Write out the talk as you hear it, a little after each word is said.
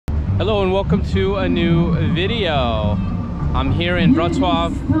Hello and welcome to a new video. I'm here in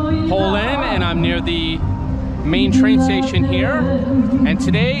Wrocław, Poland, and I'm near the main train station here. And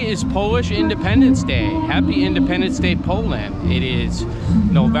today is Polish Independence Day. Happy Independence Day, Poland. It is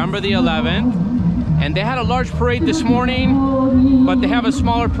November the 11th, and they had a large parade this morning, but they have a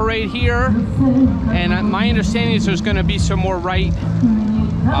smaller parade here. And my understanding is there's going to be some more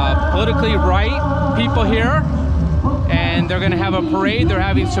politically right people here. And they're going to have a parade. They're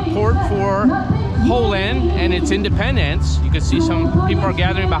having support for Poland and its independence. You can see some people are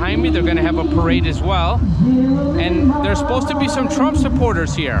gathering behind me. They're going to have a parade as well. And there's supposed to be some Trump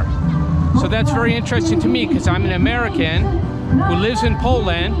supporters here. So that's very interesting to me because I'm an American who lives in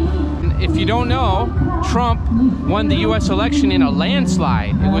Poland. If you don't know, Trump won the US election in a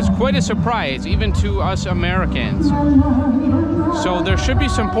landslide. It was quite a surprise, even to us Americans. So there should be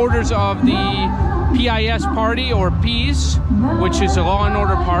supporters of the PIS party, or PiS, which is a law and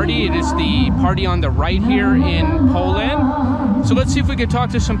order party. It is the party on the right here in Poland. So let's see if we can talk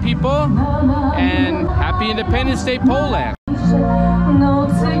to some people. And happy Independence Day, Poland.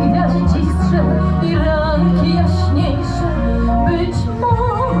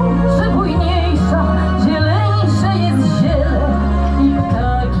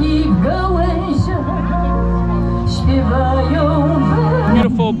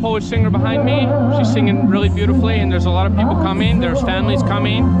 Beautiful Polish singer behind me. She's singing really beautifully, and there's a lot of people coming. There's families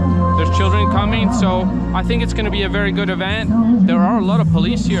coming. There's children coming. So I think it's going to be a very good event. There are a lot of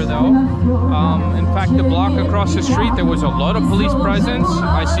police here, though. In fact, the block across the street, there was a lot of police presence.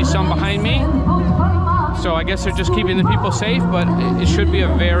 I see some behind me. So I guess they're just keeping the people safe, but it should be a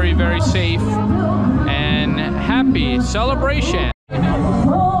very, very safe and happy celebration.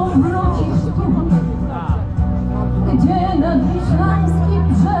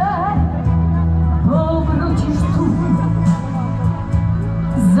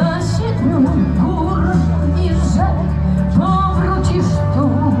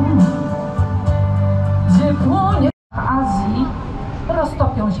 Azji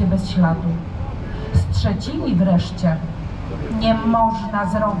roztopią się bez śladu. Z trzecimi wreszcie nie można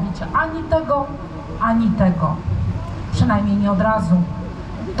zrobić ani tego, ani tego. Przynajmniej nie od razu.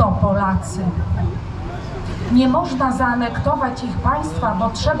 To Polacy. Nie można zaanektować ich państwa, bo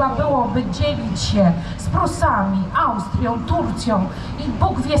trzeba byłoby dzielić się z Prusami, Austrią, Turcją i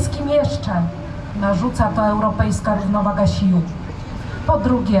Bóg wie z kim jeszcze. Narzuca to europejska równowaga sił. Po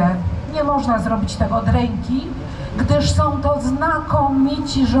drugie, nie można zrobić tego od ręki, gdyż są to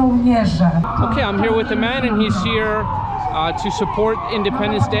znakomici żołnierze. Okay, I'm here with the man and he's here to support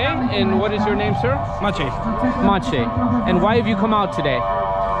Independence Day. And what is your name, sir? Maciej. Maciej. And why have you come out today?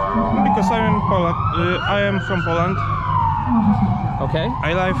 Because I am Poland. I am from Poland. Okay.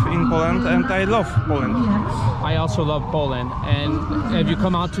 I live in Poland and I love Poland. I also love Poland. And have you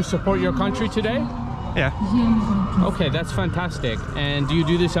come out to support your country today? Yeah. Okay, that's fantastic. And do you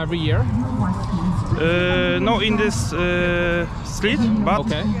do this every year? No, in this street, but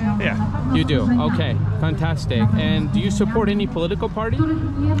okay. Yeah. You do? Okay, fantastic. And do you support any political party?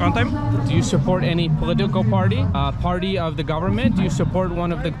 One time? Do you support any political party? Party of the government? Do you support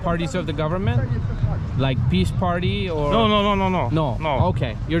one of the parties of the government? Like Peace Party or? No. No? No.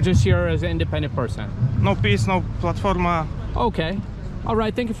 Okay, you're just here as an independent person. No Peace, no Platforma. Okay. All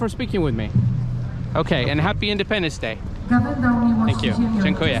right, thank you for speaking with me. Okay, and happy Independence Day. Thank you.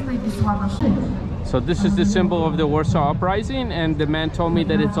 Dziękuję. So this is the symbol of the Warsaw Uprising, and the man told me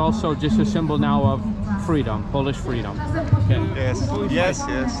that it's also just a symbol now of freedom, Polish freedom. Okay. Yes.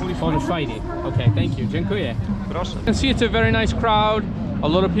 Polish fighting. Okay, thank you. Dziękuję. Proszę. You can see it's a very nice crowd. A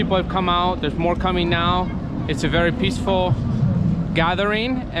lot of people have come out. There's more coming now. It's a very peaceful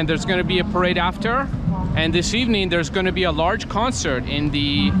gathering, and there's going to be a parade after. And this evening there's going to be a large concert in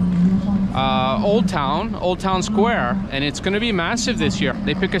the Old Town Square, and it's going to be massive this year.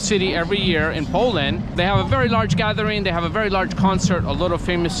 They pick a city every year in Poland. They have a very large gathering, they have a very large concert, a lot of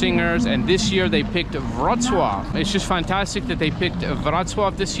famous singers, and this year they picked Wrocław. It's just fantastic that they picked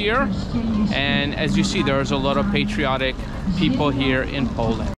Wrocław this year, and as you see, there's a lot of patriotic people here in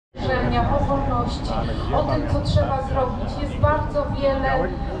Poland. O tym, co trzeba zrobić, jest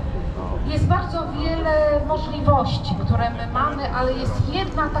bardzo wiele możliwości, które my mamy, ale jest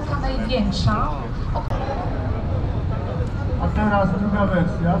jedna taka największa. A teraz druga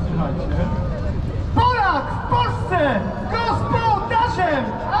wersja, słuchajcie. Polak w Polsce gospodarzem,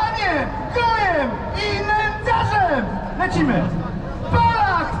 a nie gojem i nędzarzem! Lecimy!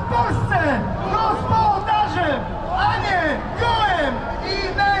 Polak w Polsce gospodarzem, a nie gojem i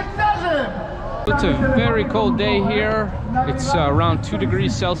nędzarzem! It's a very cold day here. It's around 2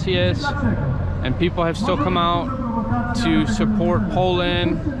 degrees Celsius, and people have still come out to support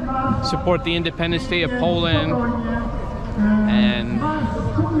Poland support the Independence Day of Poland. And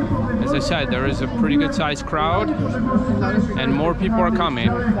as I said, there is a pretty good sized crowd and more people are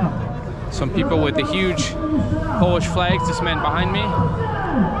coming. Some people with the huge Polish flags, this man behind me.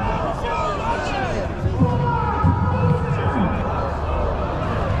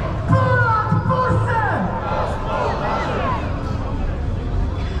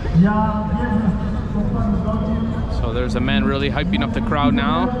 So there's a man really hyping up the crowd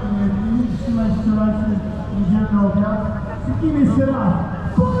now.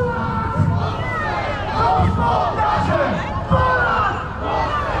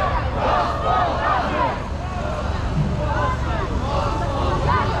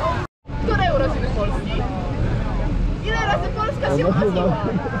 Które urodziny Polski? Ile razy Polska się urodziła?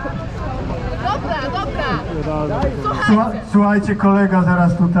 Dobra. Słuchajcie, kolega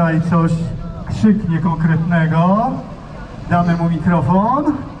zaraz tutaj coś krzyknie konkretnego. Damy mu mikrofon.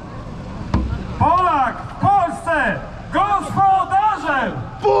 Polak w Polsce gospodarzem!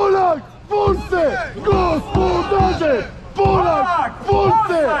 Polak w Polsce gospodarzem! Polak w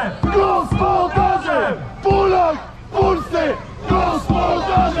Polsce gospodarzem! Polak w Polsce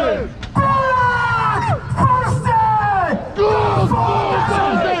gospodarzem! Polak w Polsce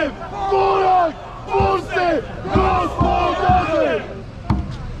Gospodarzem! Polak w Polsce gospodarzem!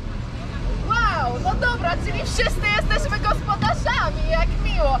 Wow, no dobra, czyli wszyscy jesteśmy gospodarzami, jak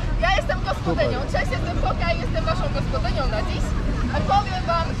miło. Ja jestem gospodynią. Cześć, jestem Foka i jestem waszą gospodynią na dziś. A powiem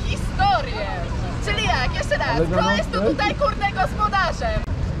wam historię. Czyli jak? Jeszcze raz. Kto jest tu tutaj kurde gospodarzem?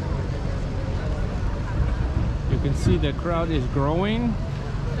 You can see the crowd is growing.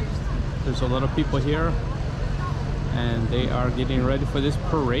 There's a lot of people here and they are getting ready for this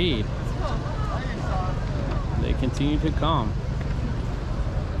parade. They continue to come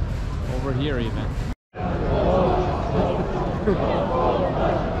over here even.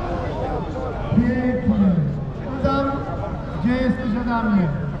 Pięknie. Adam, gdzie jesteś Adamie?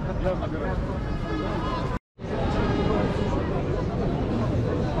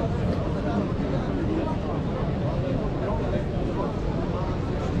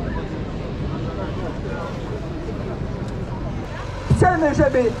 Chcemy,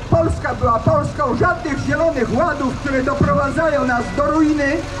 żeby Polska była Polską, żadnych zielonych ładów, które doprowadzają nas do ruiny,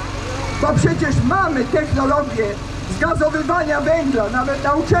 bo przecież mamy technologię zgazowywania węgla. Nawet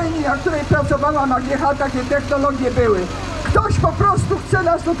na uczelni, na której pracowała Magiecha, takie technologie były. Ktoś po prostu chce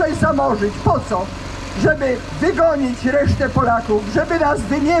nas tutaj zamorzyć. Po co? Żeby wygonić resztę Polaków, żeby nas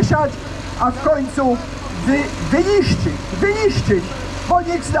wymieszać, a w końcu wyniszczyć. Bo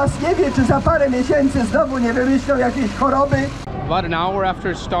nikt z nas nie wie, czy za parę miesięcy znowu nie wymyślą jakiejś choroby. About an hour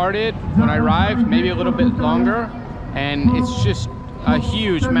after it started, when I arrived, maybe a little bit longer, and it's just a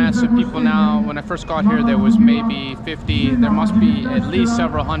huge mass of people now. When I first got here, there was maybe 50. There must be at least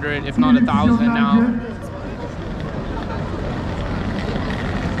several hundred, if not 1,000 now.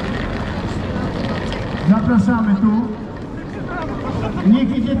 Zapraszamy tu.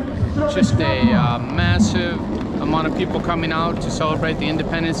 Niech idzie Just a massive amount of people coming out to celebrate the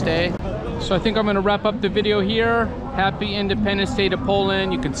Independence Day. So I think I'm going to wrap up the video here. Happy Independence Day to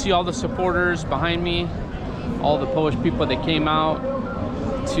Poland. You can see all the supporters behind me, all the Polish people that came out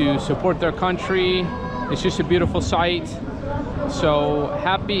to support their country. It's just a beautiful sight. So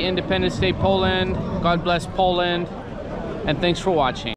happy Independence Day, Poland. God bless Poland. And thanks for watching.